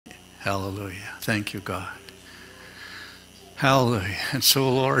Hallelujah. Thank you, God. Hallelujah. And so,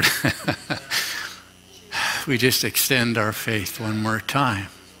 Lord, we just extend our faith one more time.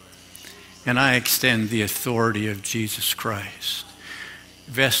 And I extend the authority of Jesus Christ,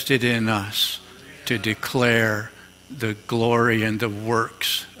 vested in us to declare the glory and the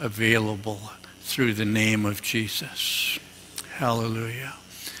works available through the name of Jesus. Hallelujah.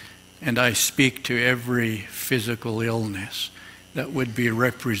 And I speak to every physical illness that would be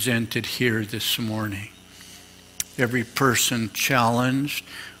represented here this morning. Every person challenged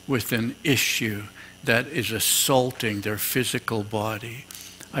with an issue that is assaulting their physical body.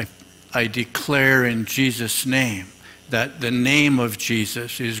 I declare in Jesus' name that the name of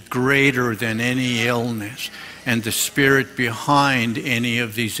Jesus is greater than any illness and the spirit behind any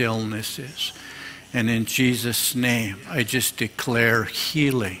of these illnesses. And in Jesus' name, I just declare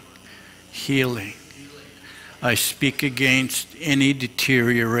healing, healing. I speak against any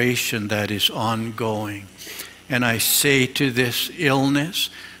deterioration that is ongoing. And I say to this illness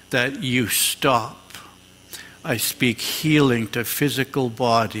that you stop. I speak healing to physical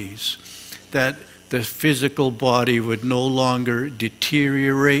bodies, that the physical body would no longer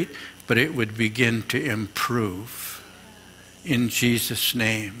deteriorate, but it would begin to improve. In Jesus'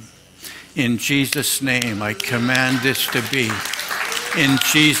 name. In Jesus' name, I command this to be. In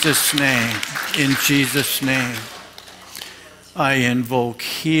Jesus' name. In Jesus' name. I invoke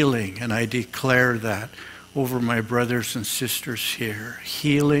healing, and I declare that over my brothers and sisters here.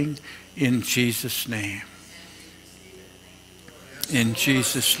 Healing in Jesus' name. In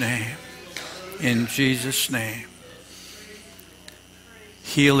Jesus' name. In Jesus' name.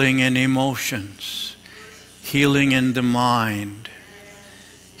 Healing in emotions. Healing in the mind.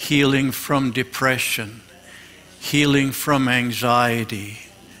 Healing from depression. Healing from anxiety.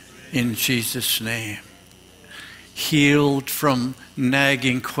 In Jesus' name. Healed from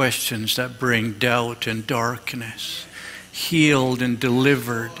nagging questions that bring doubt and darkness. Healed and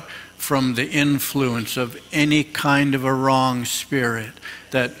delivered from the influence of any kind of a wrong spirit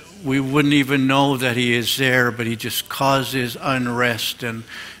that we wouldn't even know that he is there, but he just causes unrest and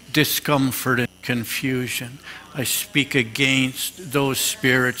discomfort and confusion. I speak against those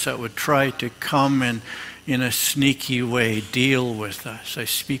spirits that would try to come and in a sneaky way deal with us. I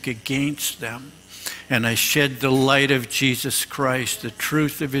speak against them. And I shed the light of Jesus Christ, the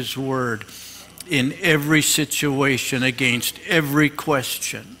truth of his word, in every situation, against every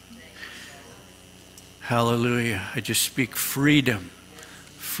question. Hallelujah. I just speak freedom,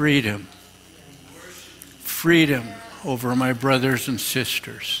 freedom, freedom over my brothers and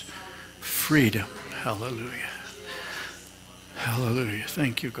sisters. Freedom. Hallelujah. Hallelujah.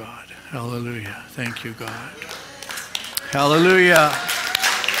 Thank you, God. Hallelujah. Thank you, God. Hallelujah.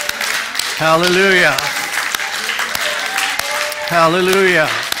 Hallelujah. Hallelujah.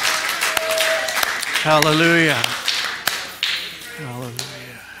 Hallelujah. Hallelujah.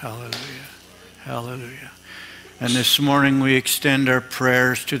 Hallelujah. Hallelujah. And this morning we extend our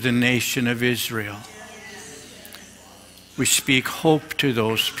prayers to the nation of Israel. We speak hope to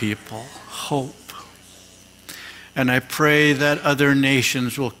those people. Hope. And I pray that other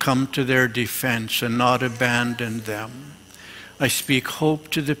nations will come to their defense and not abandon them. I speak hope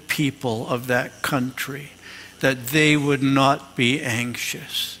to the people of that country, that they would not be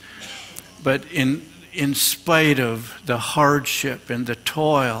anxious, but in spite of the hardship and the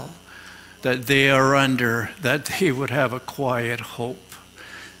toil that they are under, that they would have a quiet hope,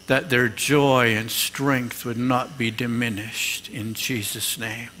 that their joy and strength would not be diminished in Jesus'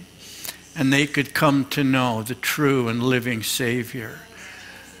 name. And they could come to know the true and living Savior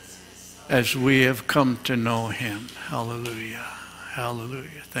as we have come to know him. Hallelujah.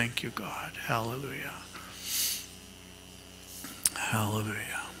 Hallelujah. Thank you, God. Hallelujah.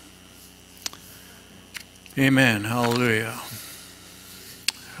 Hallelujah. Amen. Hallelujah.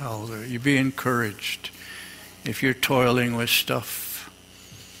 Hallelujah. You be encouraged if you're toiling with stuff.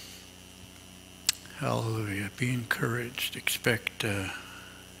 Hallelujah. Be encouraged. Expect a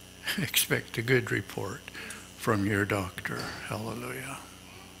good report from your doctor. Hallelujah.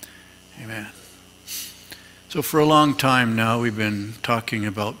 Amen. So for a long time now, we've been talking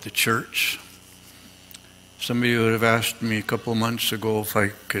about the church. Somebody would have asked me a couple months ago if I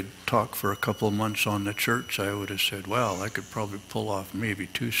could talk for a couple months on the church. I would have said, well, I could probably pull off maybe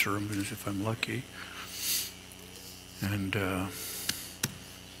 2 sermons if I'm lucky. And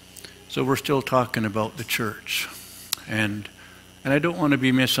so we're still talking about the church. And I don't want to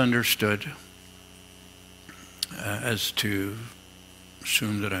be misunderstood as to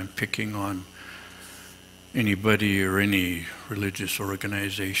assume that I'm picking on anybody or any religious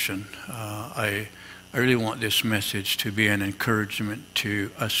organization. I really want this message to be an encouragement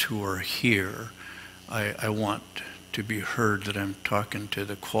to us who are here. I want to be heard that I'm talking to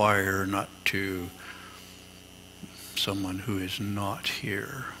the choir, not to someone who is not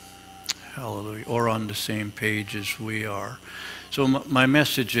here. Hallelujah. Or on the same page as we are. So my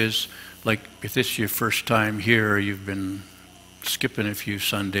message is, like, if this is your first time here, or you've been skipping a few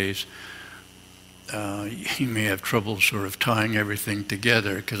Sundays, you may have trouble sort of tying everything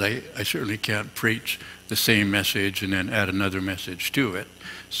together, because I certainly can't preach the same message and then add another message to it.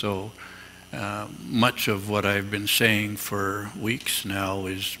 So much of what I've been saying for weeks now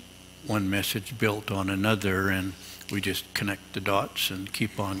is one message built on another, and we just connect the dots and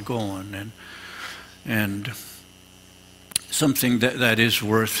keep on going. And something that is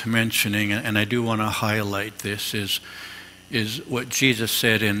worth mentioning, and I do want to highlight this, is what Jesus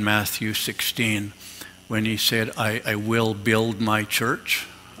said in Matthew 16 when he said, I will build my church.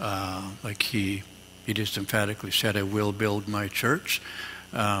 Like he just emphatically said, I will build my church.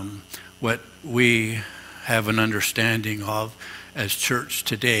 What we have an understanding of as church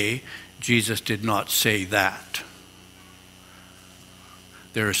today, Jesus did not say that.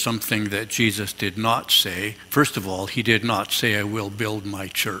 There is something that Jesus did not say. First of all, he did not say, I will build my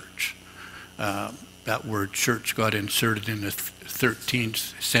church. That word church got inserted in the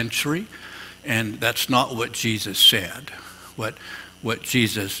 13th century, and that's not what Jesus said. What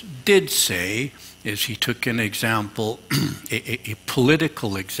Jesus did say is he took an example, a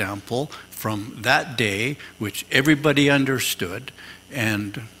political example from that day, which everybody understood,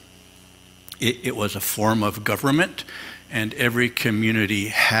 and it was a form of government, and every community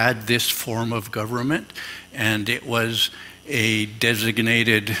had this form of government, and it was a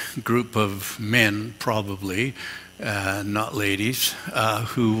designated group of men, probably, not ladies,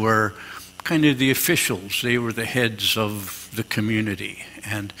 who were kind of the officials. They were the heads of the community.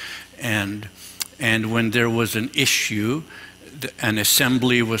 And when there was an issue, an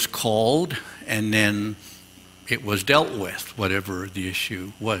assembly was called, and then it was dealt with, whatever the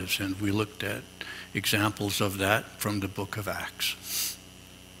issue was. And we looked at examples of that from the book of Acts.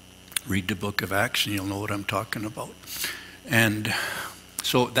 Read the book of Acts and you'll know what I'm talking about. And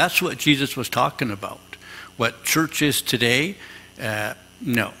so that's what Jesus was talking about. What church is today,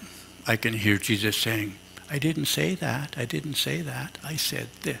 no. I can hear Jesus saying, I didn't say that, I didn't say that, I said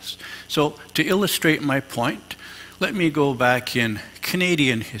this. So to illustrate my point, let me go back in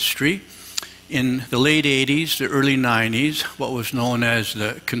Canadian history. In the late 80s, the early 90s, what was known as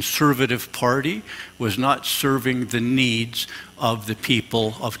the Conservative Party was not serving the needs of the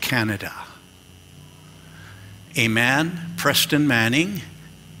people of Canada. A man, Preston Manning,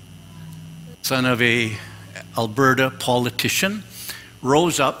 son of a Alberta politician,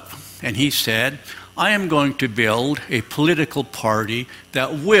 rose up and he said, I am going to build a political party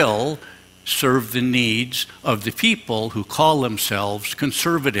that will serve the needs of the people who call themselves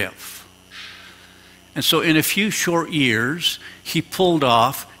conservative. And so in a few short years, he pulled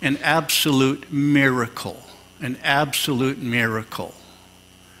off an absolute miracle,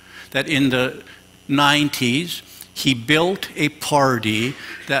 that in the 90s, he built a party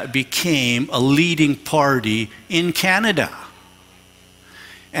that became a leading party in Canada.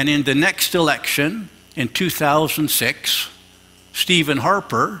 And in the next election, in 2006, Stephen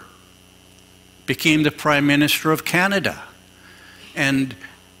Harper became the Prime Minister of Canada. And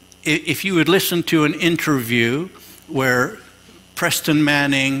if you would listen to an interview where Preston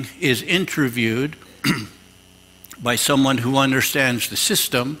Manning is interviewed by someone who understands the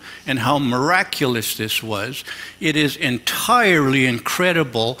system and how miraculous this was, it is entirely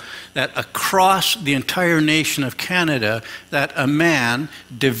incredible that across the entire nation of Canada, that a man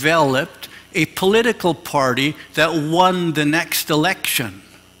developed a political party that won the next election.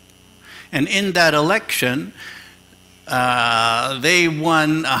 And in that election, they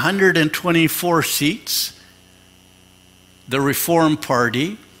won 124 seats, the Reform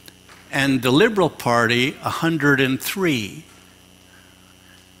Party, and the Liberal Party 103.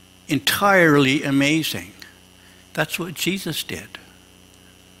 Entirely amazing. That's what Jesus did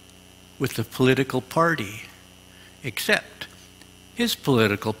with the political party, except his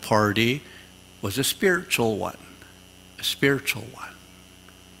political party was a spiritual one, a spiritual one,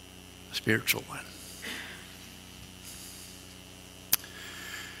 a spiritual one.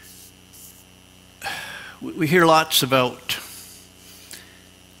 We hear lots about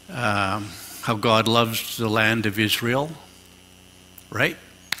how God loves the land of Israel, right?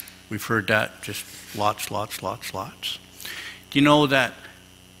 We've heard that just lots. Do you know that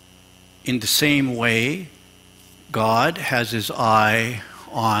in the same way, God has his eye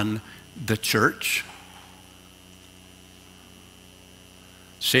on the church?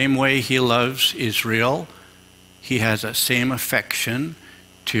 Same way he loves Israel, he has that same affection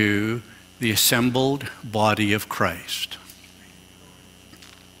to the assembled body of Christ.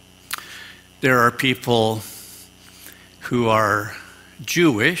 There are people who are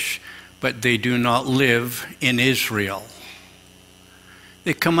Jewish, but they do not live in Israel.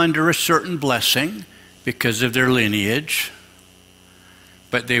 They come under a certain blessing because of their lineage,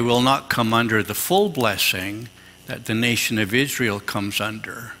 but they will not come under the full blessing that the nation of Israel comes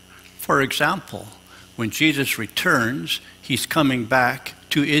under. For example, when Jesus returns, he's coming back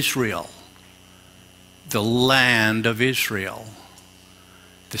to Israel, the land of Israel,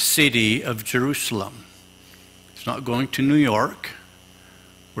 the city of Jerusalem. He's not going to New York,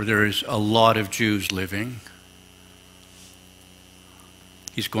 where there is a lot of Jews living.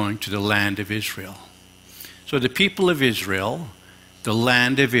 He's going to the land of Israel. So the people of Israel, the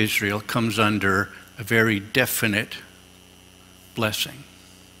land of Israel, comes under a very definite blessing.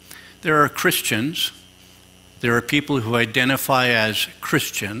 There are Christians, there are people who identify as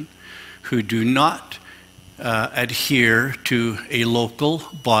Christian who do not adhere to a local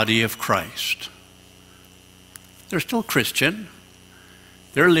body of Christ. They're still Christian.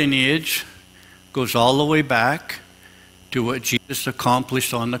 Their lineage goes all the way back to what Jesus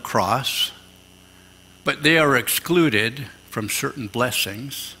accomplished on the cross, but they are excluded from certain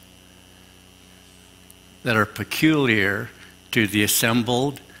blessings that are peculiar to the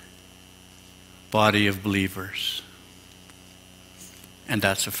assembled body of believers. And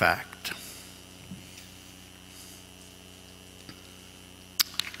that's a fact.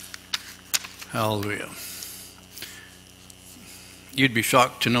 Hallelujah. You'd be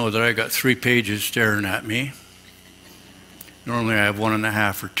shocked to know that I got 3 pages staring at me. Normally I have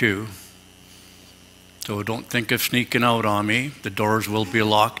 1.5 or 2. So don't think of sneaking out on me. The doors will be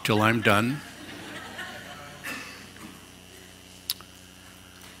locked till I'm done.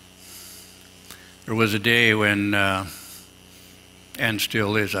 There was a day when, and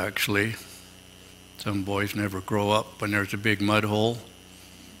still is actually, some boys never grow up when there's a big mud hole.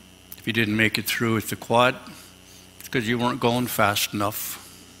 If you didn't make it through with the quad, it's because you weren't going fast enough.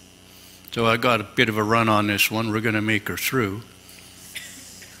 So I got a bit of a run on this one. We're going to make her through.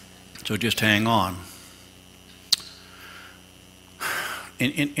 So just hang on.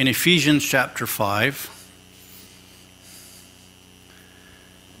 In Ephesians chapter 5,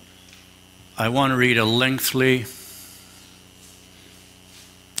 I want to read a lengthy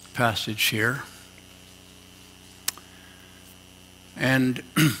passage here. And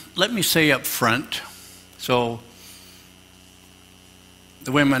let me say up front, so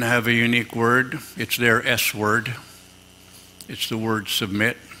the women have a unique word. It's their S word. It's the word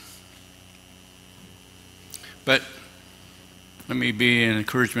submit. But let me be an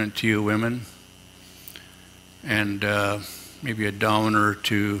encouragement to you women, and maybe a downer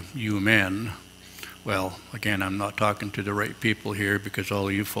to you men. Well, again, I'm not talking to the right people here because all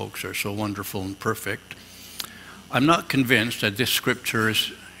of you folks are so wonderful and perfect. I'm not convinced that this scripture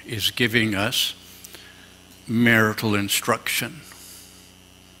is giving us marital instruction.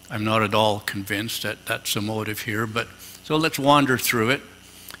 I'm not at all convinced that that's the motive here, but so let's wander through it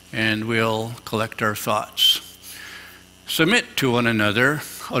and we'll collect our thoughts. Submit to one another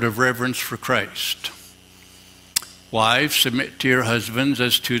out of reverence for Christ. Wives, submit to your husbands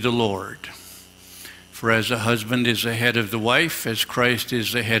as to the Lord. For as a husband is the head of the wife, as Christ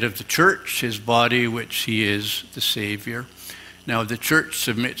is the head of the church, his body, which he is the Savior. Now the church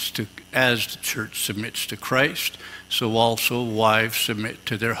submits to, as the church submits to Christ, so also wives submit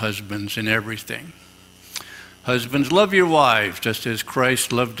to their husbands in everything. Husbands, love your wives, just as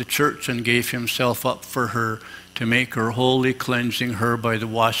Christ loved the church and gave himself up for her, to make her holy, cleansing her by the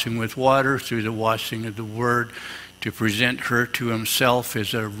washing with water through the washing of the word, to present her to himself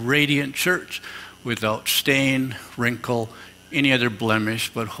as a radiant church, without stain, wrinkle, any other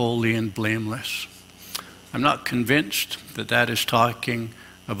blemish, but holy and blameless. I'm not convinced that that is talking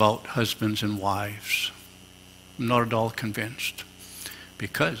about husbands and wives. I'm not at all convinced,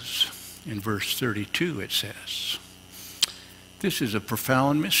 because in verse 32 it says, this is a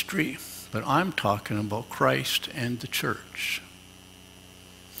profound mystery, but I'm talking about Christ and the church.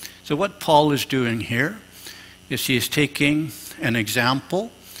 So what Paul is doing here is he is taking an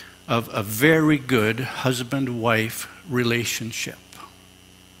example of a very good husband-wife relationship.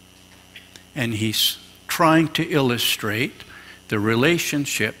 And he's trying to illustrate the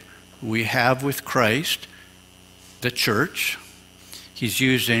relationship we have with Christ, the church. He's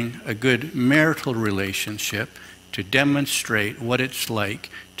using a good marital relationship to demonstrate what it's like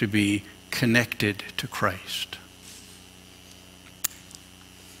to be connected to Christ.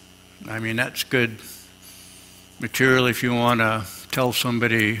 I mean, that's good material if you want to tell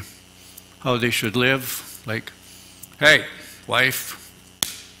somebody how they should live, like, hey, wife,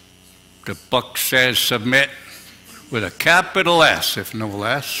 the book says submit with a capital S, if no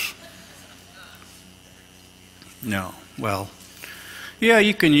less. No, well, yeah,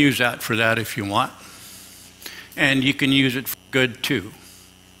 you can use that for that if you want. And you can use it for good too.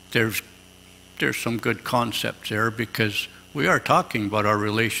 There's some good concepts there because we are talking about our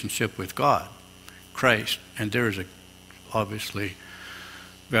relationship with God, Christ, and there's obviously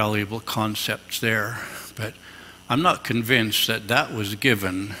valuable concepts there. But I'm not convinced that that was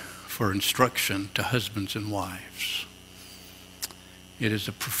given for instruction to husbands and wives. It is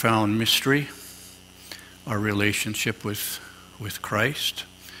a profound mystery, our relationship with Christ,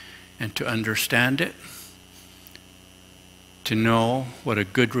 and to understand it, to know what a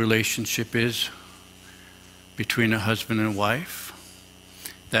good relationship is between a husband and wife,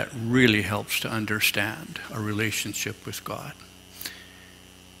 that really helps to understand our relationship with God.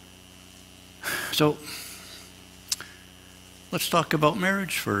 So let's talk about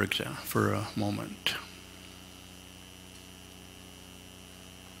marriage for a moment.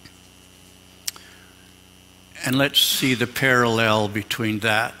 And let's see the parallel between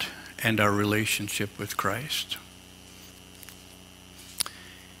that and our relationship with Christ.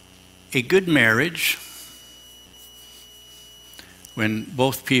 A good marriage, when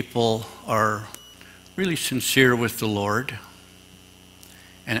both people are really sincere with the Lord,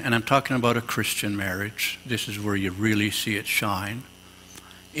 and I'm talking about a Christian marriage, this is where you really see it shine.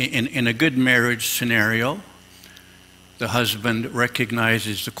 In a good marriage scenario, the husband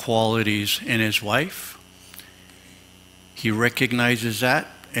recognizes the qualities in his wife. He recognizes that,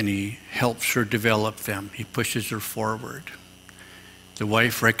 and he helps her develop them. He pushes her forward. The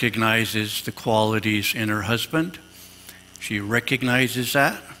wife recognizes the qualities in her husband. She recognizes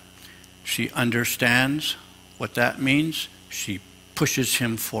that. She understands what that means. She pushes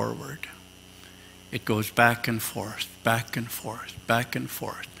him forward. It goes back and forth, back and forth, back and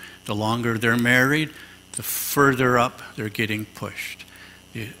forth. The longer they're married, the further up they're getting pushed.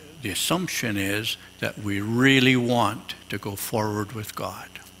 The assumption is that we really want to go forward with God.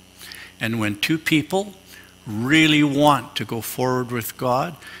 And when two people really want to go forward with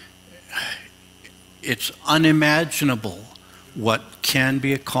God, it's unimaginable what can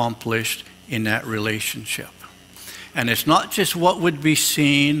be accomplished in that relationship. And it's not just what would be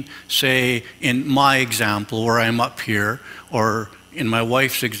seen, say, in my example where I'm up here, or in my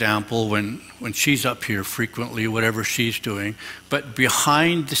wife's example when she's up here frequently, whatever she's doing. But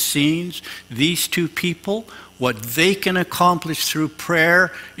behind the scenes, these two people, what they can accomplish through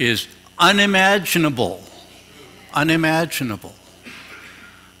prayer is unimaginable. Unimaginable.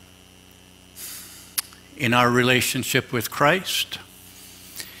 In our relationship with Christ,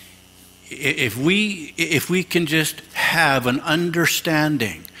 if we can just have an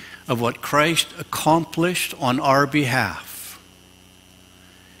understanding of what Christ accomplished on our behalf,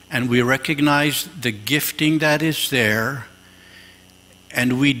 and we recognize the gifting that is there,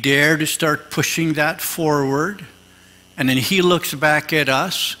 and we dare to start pushing that forward, and then he looks back at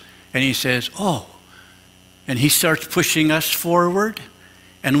us and he says, oh, and he starts pushing us forward,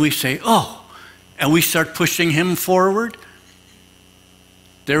 and we say, oh, and we start pushing him forward,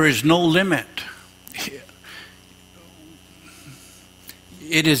 there is no limit.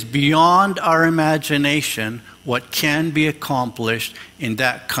 It is beyond our imagination what can be accomplished in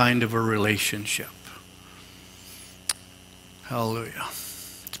that kind of a relationship. Hallelujah.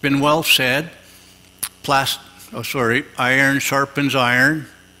 It's been well said. Iron sharpens iron.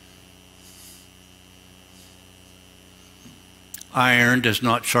 Iron does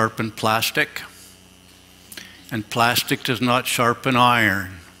not sharpen plastic, and plastic does not sharpen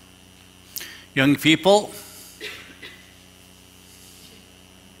iron. Young people,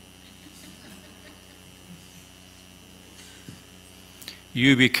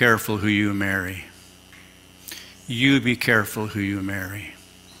 you be careful who you marry. You be careful who you marry.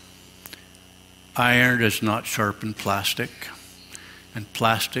 Iron does not sharpen plastic, and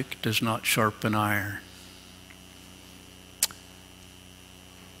plastic does not sharpen iron.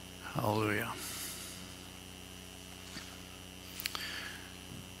 Hallelujah.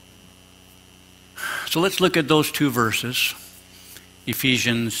 So let's look at those two verses,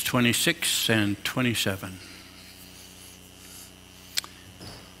 Ephesians 26 and 27.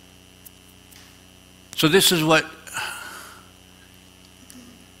 So this is what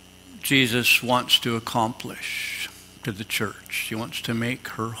Jesus wants to accomplish to the church. He wants to make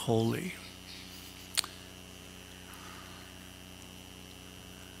her holy.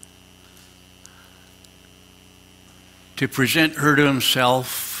 To present her to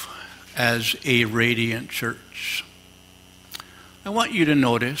himself as a radiant church, I want you to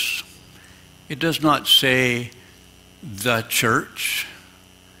notice it does not say the church.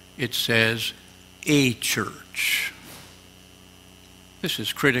 It says a church. This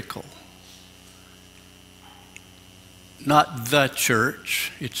is critical. Not the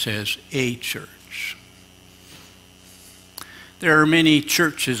church, it says a church. There are many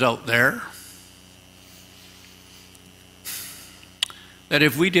churches out there that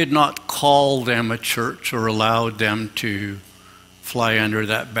if we did not call them a church or allowed them to fly under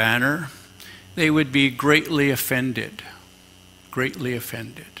that banner, they would be greatly offended. Greatly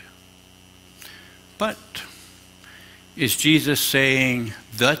offended. But is Jesus saying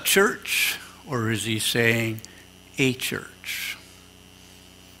the church, or is he saying a church?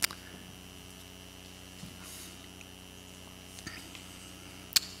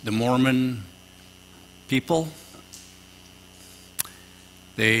 The Mormon people,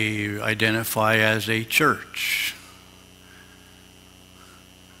 they identify as a church.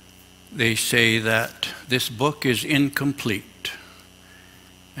 They say that this book is incomplete,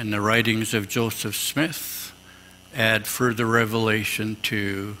 and the writings of Joseph Smith add further revelation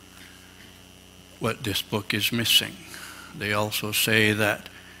to what this book is missing. They also say that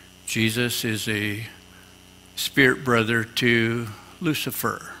Jesus is a spirit brother to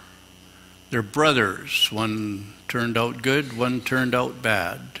Lucifer. They're brothers. One turned out good, one turned out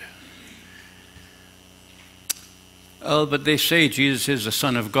bad. But they say Jesus is the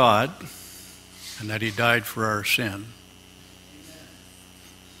Son of God and that he died for our sin.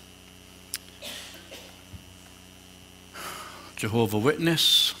 Jehovah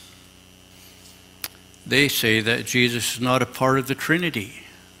Witness, they say that Jesus is not a part of the Trinity,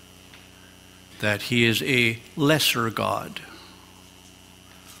 that he is a lesser God.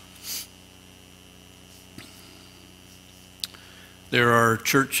 There are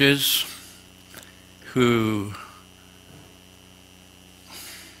churches who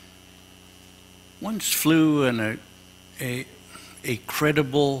once flew in a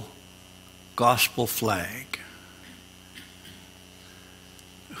credible gospel flag,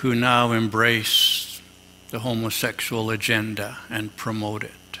 who now embrace the homosexual agenda and promote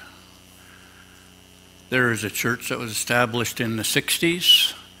it. There is a church that was established in the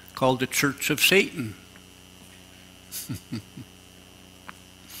 60s called the Church of Satan.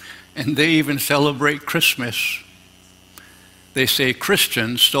 And they even celebrate Christmas. They say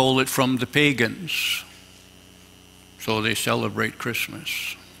Christians stole it from the pagans, so they celebrate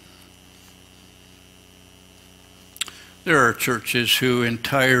Christmas. There are churches who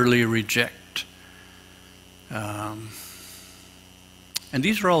entirely reject, and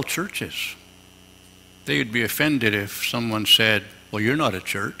these are all churches. They would be offended if someone said, well, you're not a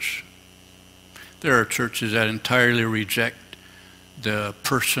church. There are churches that entirely reject the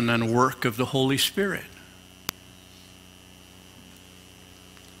person and work of the Holy Spirit.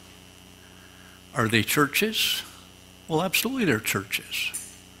 Are they churches? Well, absolutely they're churches.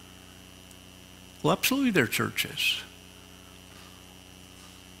 Well, absolutely they're churches.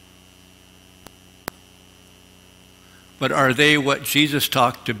 But are they what Jesus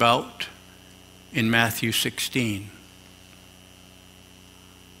talked about in Matthew 16?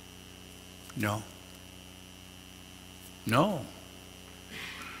 No. No.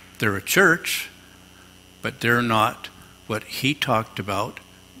 They're a church, but they're not what he talked about.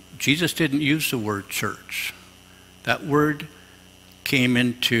 Jesus didn't use the word church. That word came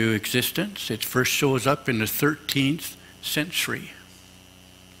into existence. It first shows up in the 13th century.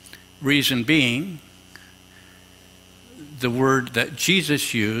 Reason being, the word that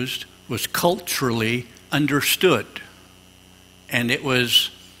Jesus used was culturally understood, and it was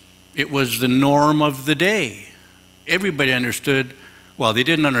the norm of the day. Everybody understood. Well, they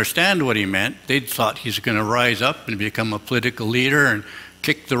didn't understand what he meant. They thought he's going to rise up and become a political leader and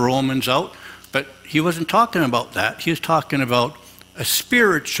kick the Romans out. But he wasn't talking about that. He was talking about a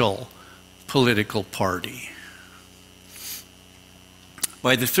spiritual political party.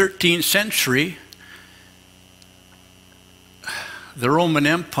 By the 13th century, the Roman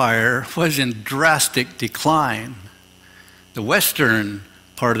Empire was in drastic decline. The western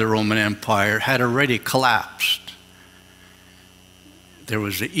part of the Roman Empire had already collapsed. There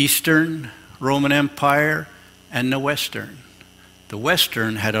was the Eastern Roman Empire and the Western. The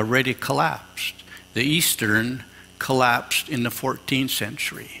Western had already collapsed. The Eastern collapsed in the 14th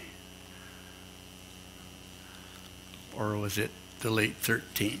century. Or was it the late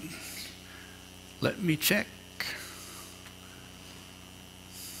 13th? Let me check.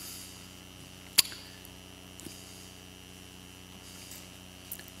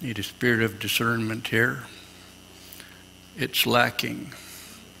 Need a spirit of discernment here. It's lacking.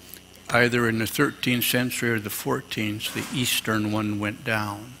 either in the 13th century or the 14th, the eastern one went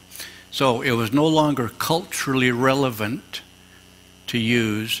down. So it was no longer culturally relevant to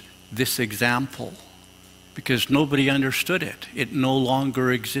use this example because nobody understood it. It no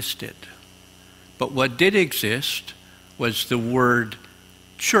longer existed. But what did exist was the word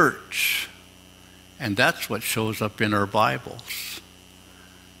church. And that's what shows up in our Bibles.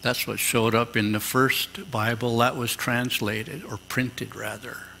 That's what showed up in the first Bible that was translated, or printed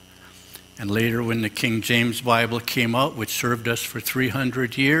rather. And later when the King James Bible came out, which served us for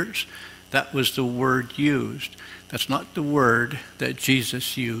 300 years, that was the word used. That's not the word that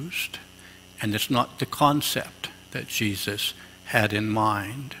Jesus used, and it's not the concept that Jesus had in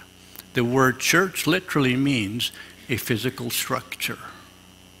mind. The word church literally means a physical structure.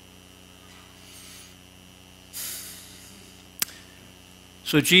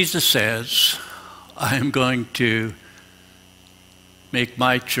 So Jesus says, I am going to make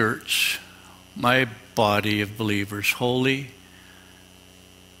my church, my body of believers, holy,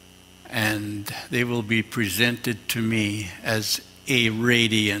 and they will be presented to me as a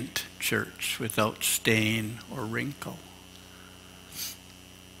radiant church without stain or wrinkle.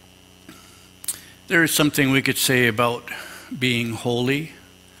 There is something we could say about being holy.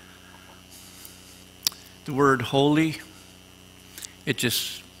 The word holy, it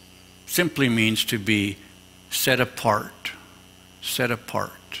just simply means to be set apart, set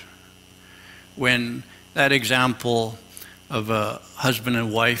apart. When that example of a husband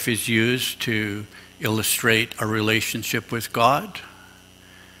and wife is used to illustrate a relationship with God,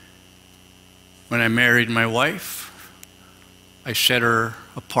 when I married my wife, I set her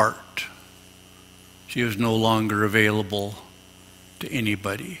apart. She was no longer available to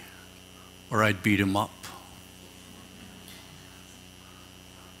anybody, or I'd beat him up.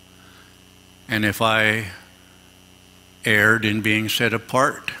 And if I erred in being set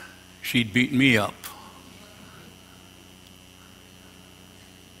apart, she'd beat me up.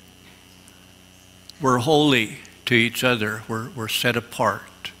 We're holy to each other. We're set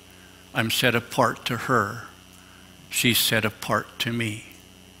apart. I'm set apart to her. She's set apart to me.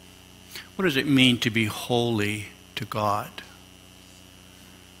 What does it mean to be holy to God?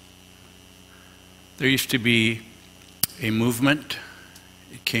 There used to be a movement.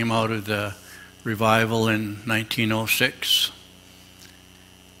 It came out of the revival in 1906,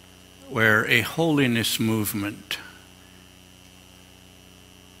 where a holiness movement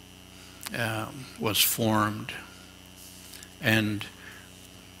was formed. And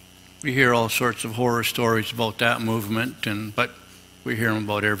we hear all sorts of horror stories about that movement, but we hear them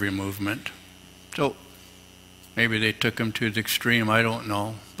about every movement. So maybe they took them to the extreme, I don't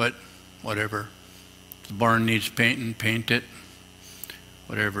know, but whatever. If the barn needs painting, paint it.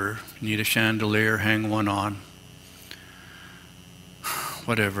 Whatever. You need a chandelier, hang one on.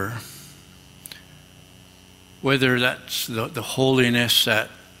 Whatever. Whether that's the holiness that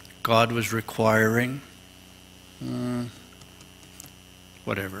God was requiring,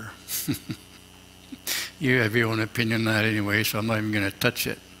 whatever. You have your own opinion on that anyway, so I'm not even going to touch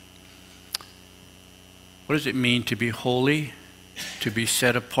it. What does it mean to be holy, to be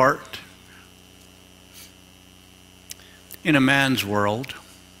set apart? In a man's world,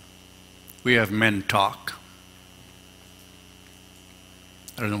 we have men talk.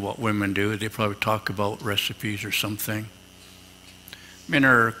 I don't know what women do. They probably talk about recipes or something. Men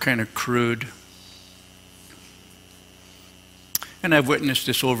are kind of crude. And I've witnessed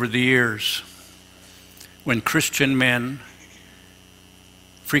this over the years. When Christian men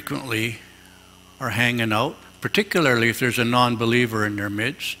frequently are hanging out, particularly if there's a non-believer in their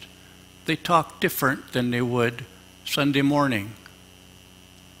midst, they talk different than they would Sunday morning.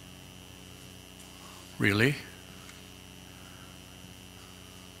 Really?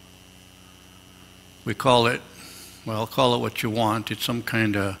 We call it, well, call it what you want. It's some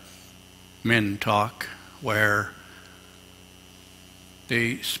kind of men talk where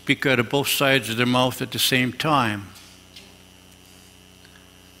they speak out of both sides of their mouth at the same time.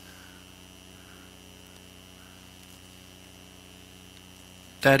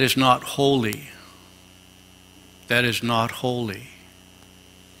 That is not holy. That is not holy.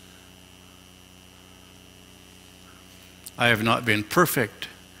 I have not been perfect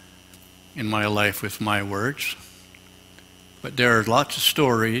in my life with my words, but there are lots of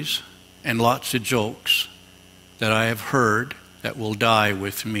stories and lots of jokes that I have heard that will die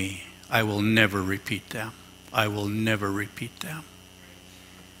with me. I will never repeat them. I will never repeat them.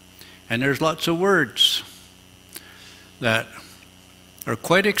 And there's lots of words that are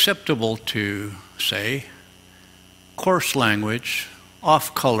quite acceptable to say, coarse language,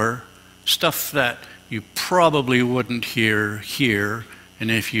 off color, stuff that you probably wouldn't hear here And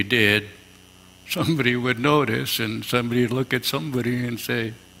if you did, somebody would notice, and somebody would look at somebody and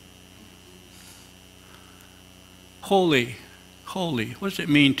say, holy, holy. What does it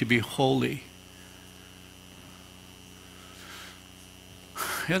mean to be holy?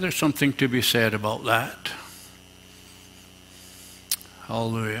 Yeah, there's something to be said about that.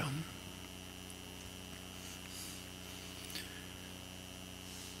 Hallelujah.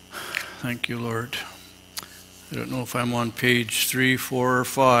 Thank you, Lord. I don't know if I'm on page 3, 4, or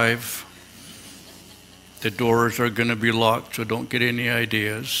 5. The doors are going to be locked, so don't get any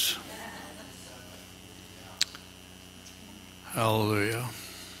ideas. Hallelujah.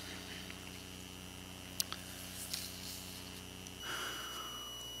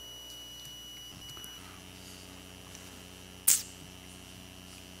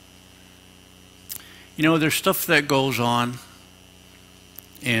 You know, there's stuff that goes on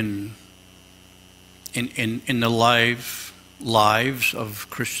in the lives of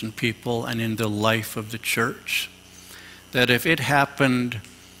Christian people and in the life of the church, that if it happened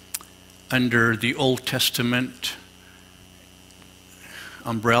under the Old Testament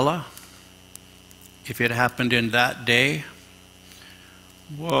umbrella, if it happened in that day,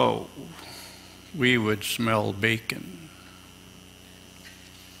 whoa, we would smell bacon.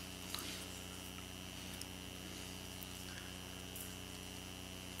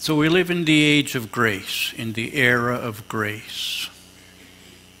 So we live in the age of grace, in the era of grace.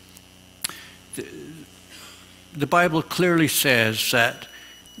 The Bible clearly says that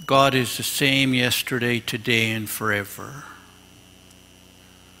God is the same yesterday, today, and forever.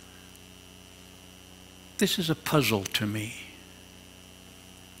 This is a puzzle to me.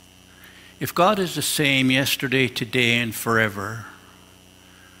 If God is the same yesterday, today, and forever,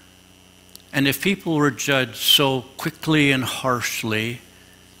 and if people were judged so quickly and harshly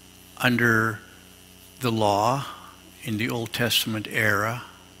under the law in the Old Testament era,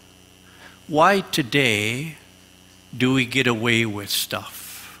 why today do we get away with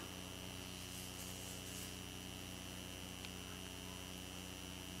stuff?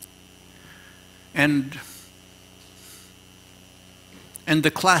 And the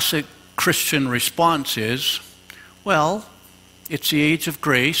classic Christian response is, well, it's the age of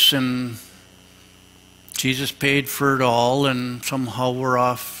grace and Jesus paid for it all and somehow we're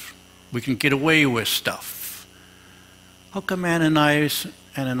off. We can get away with stuff. How come Ananias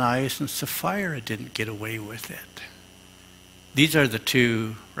and Sapphira didn't get away with it? These are the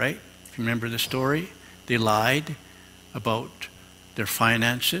two, right? If you remember the story, they lied about their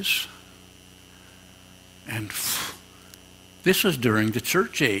finances. And this was during the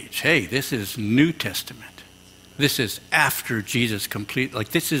church age. Hey, this is New Testament. This is after Jesus complete,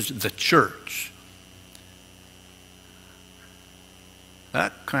 like this is the church.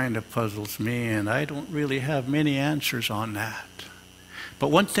 That kind of puzzles me, and I don't really have many answers on that. But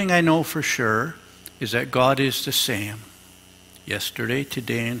one thing I know for sure is that God is the same, yesterday,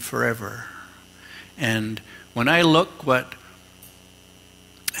 today, and forever. And when I look what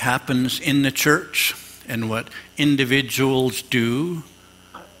happens in the church and what individuals do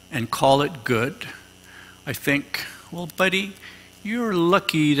and call it good, I think, well, buddy, you're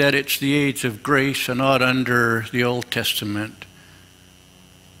lucky that it's the age of grace and not under the Old Testament,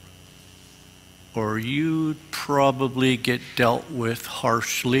 or you'd probably get dealt with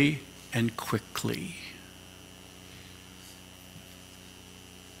harshly and quickly.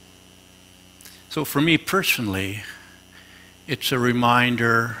 So for me personally, it's a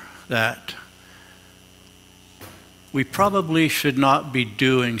reminder that we probably should not be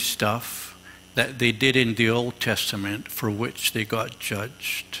doing stuff that they did in the Old Testament for which they got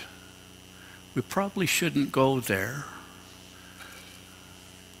judged. We probably shouldn't go there.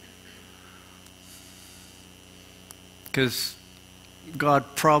 Because God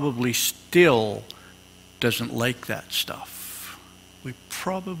probably still doesn't like that stuff. We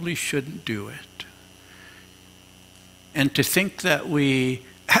probably shouldn't do it. And to think that we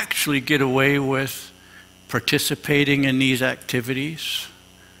actually get away with participating in these activities,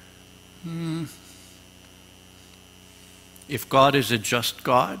 if God is a just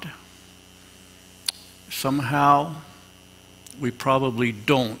God, somehow we probably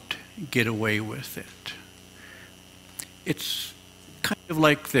don't get away with it. It's kind of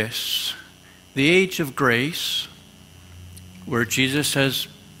like this. The age of grace, where Jesus has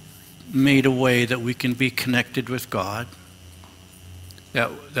made a way that we can be connected with God,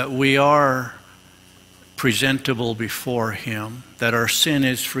 that we are presentable before Him, that our sin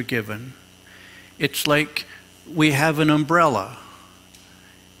is forgiven. It's like we have an umbrella,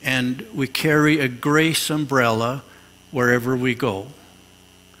 and we carry a grace umbrella wherever we go.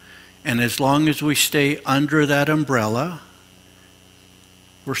 And as long as we stay under that umbrella,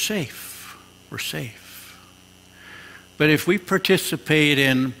 we're safe. We're safe. But if we participate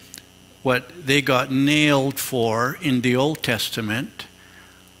in what they got nailed for in the Old Testament,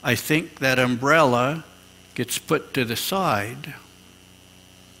 I think that umbrella gets put to the side.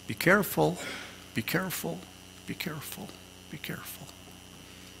 Be careful, be careful, be careful, be careful.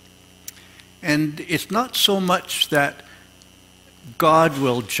 And it's not so much that God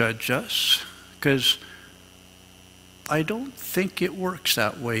will judge us, because I don't think it works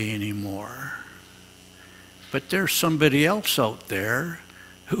that way anymore. But there's somebody else out there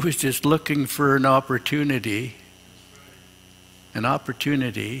who is just looking for an opportunity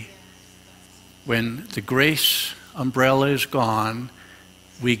when the grace umbrella is gone,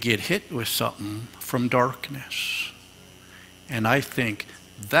 we get hit with something from darkness. And I think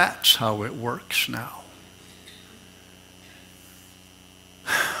that's how it works now.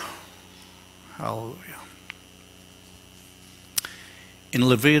 Hallelujah. In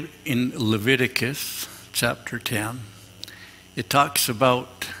Leviticus chapter 10, it talks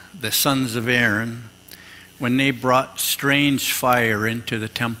about the sons of Aaron when they brought strange fire into the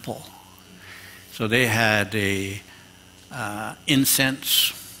temple. So they had a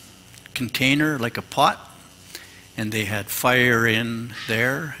incense container, like a pot, and they had fire in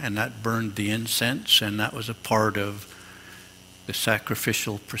there, and that burned the incense, and that was a part of the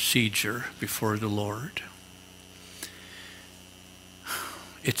sacrificial procedure before the Lord.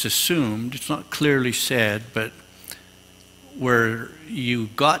 It's assumed, it's not clearly said, but where you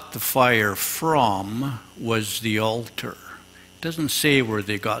got the fire from was the altar. It doesn't say where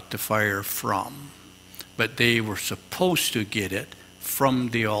they got the fire from, but they were supposed to get it from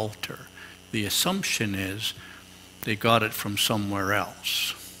the altar. The assumption is they got it from somewhere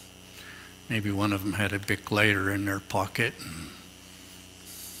else. Maybe one of them had a big lighter in their pocket.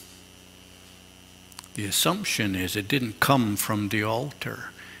 The assumption is it didn't come from the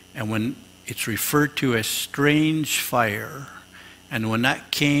altar. And when it's referred to as strange fire, and when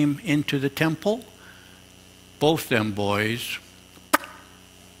that came into the temple, both them boys,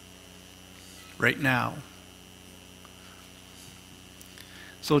 right now.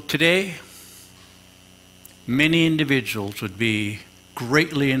 So today, many individuals would be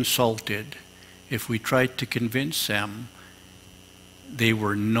greatly insulted if we tried to convince them they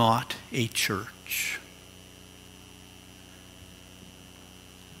were not a church.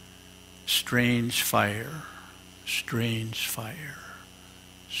 Strange fire, strange fire,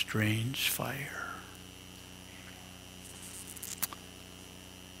 strange fire.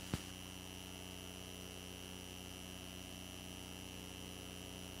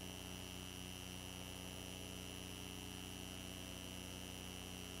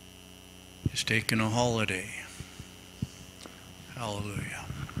 He's taking a holiday. Hallelujah.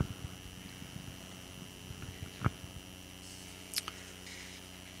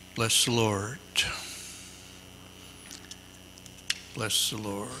 Bless the Lord. Bless the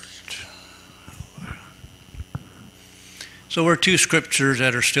Lord. So we're two scriptures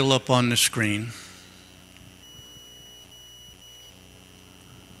that are still up on the screen.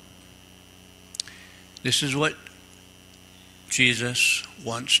 This is what Jesus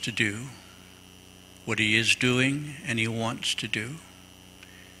wants to do, what he is doing and he wants to do.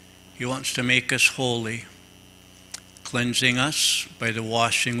 He wants to make us holy, cleansing us by the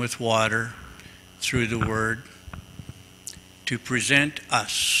washing with water through the word, to present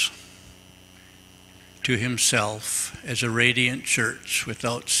us to himself as a radiant church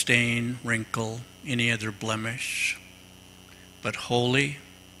without stain, wrinkle, any other blemish, but holy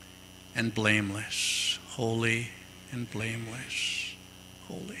and blameless, holy and blameless,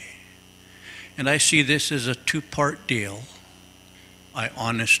 holy. And I see this as a two-part deal. I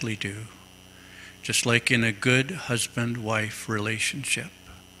honestly do. Just like in a good husband-wife relationship,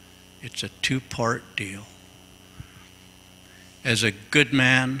 it's a two-part deal. As a good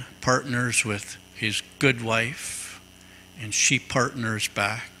man partners with his good wife, and she partners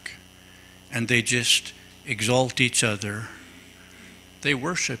back, and they just exalt each other. They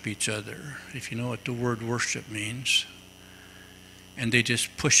worship each other, if you know what the word worship means. And they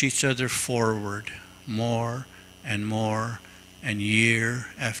just push each other forward more and more, and year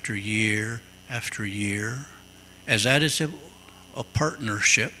after year after year, as that is a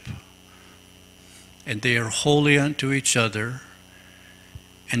partnership, and they are holy unto each other,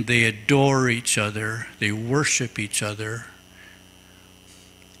 and they adore each other, they worship each other.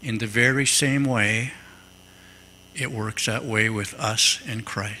 In the very same way, it works that way with us in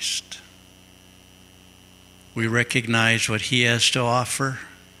Christ. We recognize what he has to offer.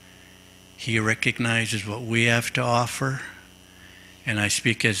 He recognizes what we have to offer. And I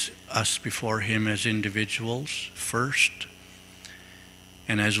speak as us before him as individuals first.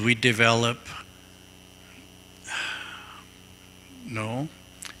 And as we develop,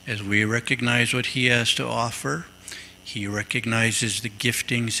 as we recognize what he has to offer, he recognizes the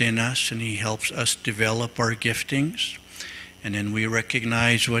giftings in us and he helps us develop our giftings. And then we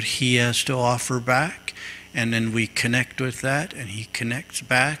recognize what he has to offer back. And then we connect with that and he connects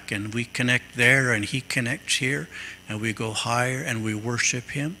back and we connect there and he connects here. And we go higher and we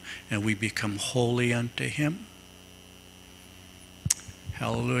worship him and we become holy unto him.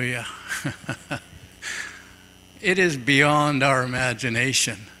 Hallelujah. It is beyond our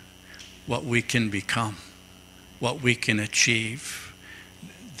imagination what we can become, what we can achieve,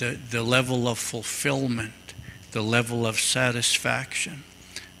 the level of fulfillment, the level of satisfaction,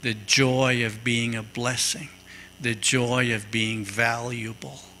 the joy of being a blessing, the joy of being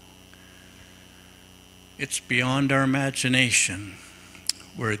valuable. It's beyond our imagination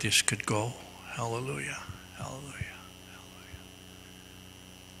where this could go. Hallelujah, hallelujah, hallelujah.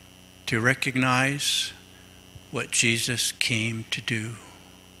 To recognize what Jesus came to do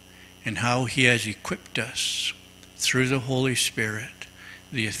and how he has equipped us through the Holy Spirit,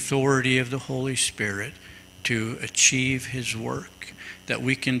 the authority of the Holy Spirit to achieve his work, that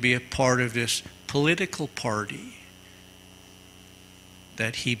we can be a part of this political party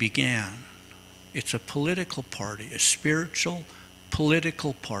that he began. It's a political party, a spiritual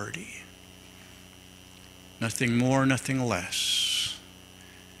political party. Nothing more, nothing less.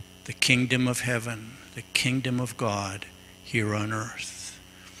 The kingdom of heaven, the kingdom of God here on earth.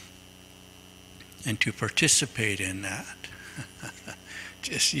 And to participate in that,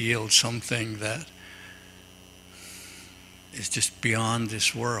 just yield something that is just beyond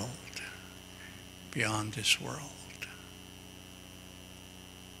this world, beyond this world.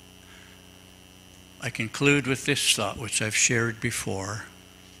 I conclude with this thought, which I've shared before,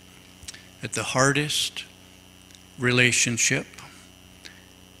 that the hardest relationship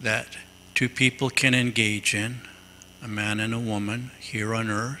that two people can engage in, a man and a woman here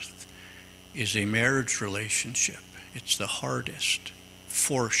on earth, is a marriage relationship. It's the hardest,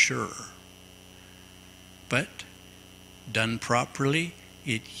 for sure. But done properly,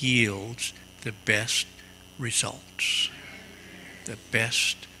 it yields the best results. The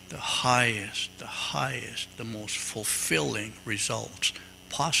best, the highest, the most fulfilling results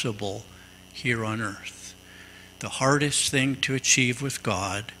possible here on earth. The hardest thing to achieve with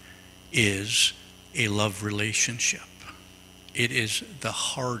God is a love relationship. It is the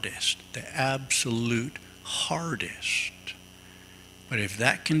hardest, the absolute hardest. But if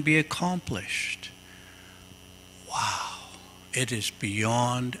that can be accomplished, wow, it is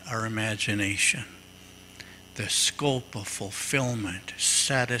beyond our imagination. The scope of fulfillment,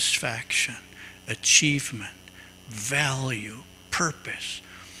 satisfaction, achievement, value, purpose,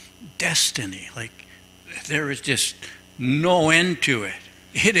 destiny, like there is just no end to it.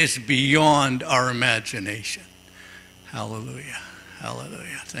 It is beyond our imagination. Hallelujah,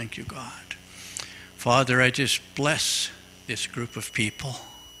 hallelujah. Thank you, God. Father, I just bless this group of people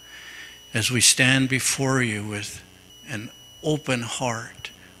as we stand before you with an open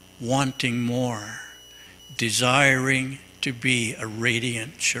heart, wanting more, desiring to be a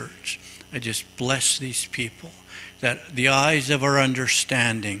radiant church. I just bless these people, that the eyes of our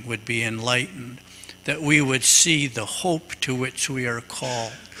understanding would be enlightened, that we would see the hope to which we are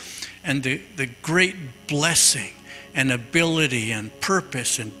called, and the great blessing and ability and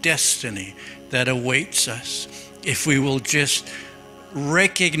purpose and destiny that awaits us if we will just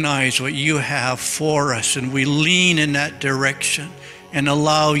recognize what you have for us and we lean in that direction and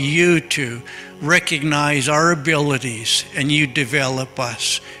allow you to recognize our abilities and you develop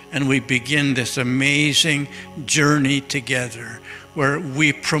us and we begin this amazing journey together where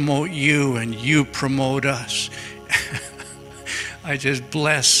we promote you and you promote us. I just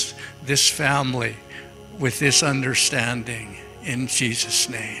bless this family with this understanding in Jesus'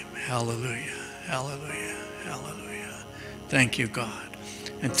 name. Hallelujah, hallelujah, hallelujah. Thank you, God.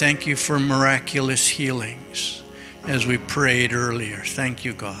 And thank you for miraculous healings as we prayed earlier. Thank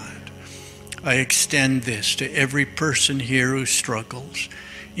you, God. I extend this to every person here who struggles.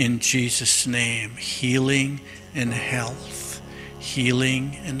 In Jesus' name, healing and health.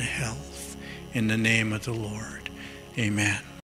 Healing and health. In the name of the Lord. Amen.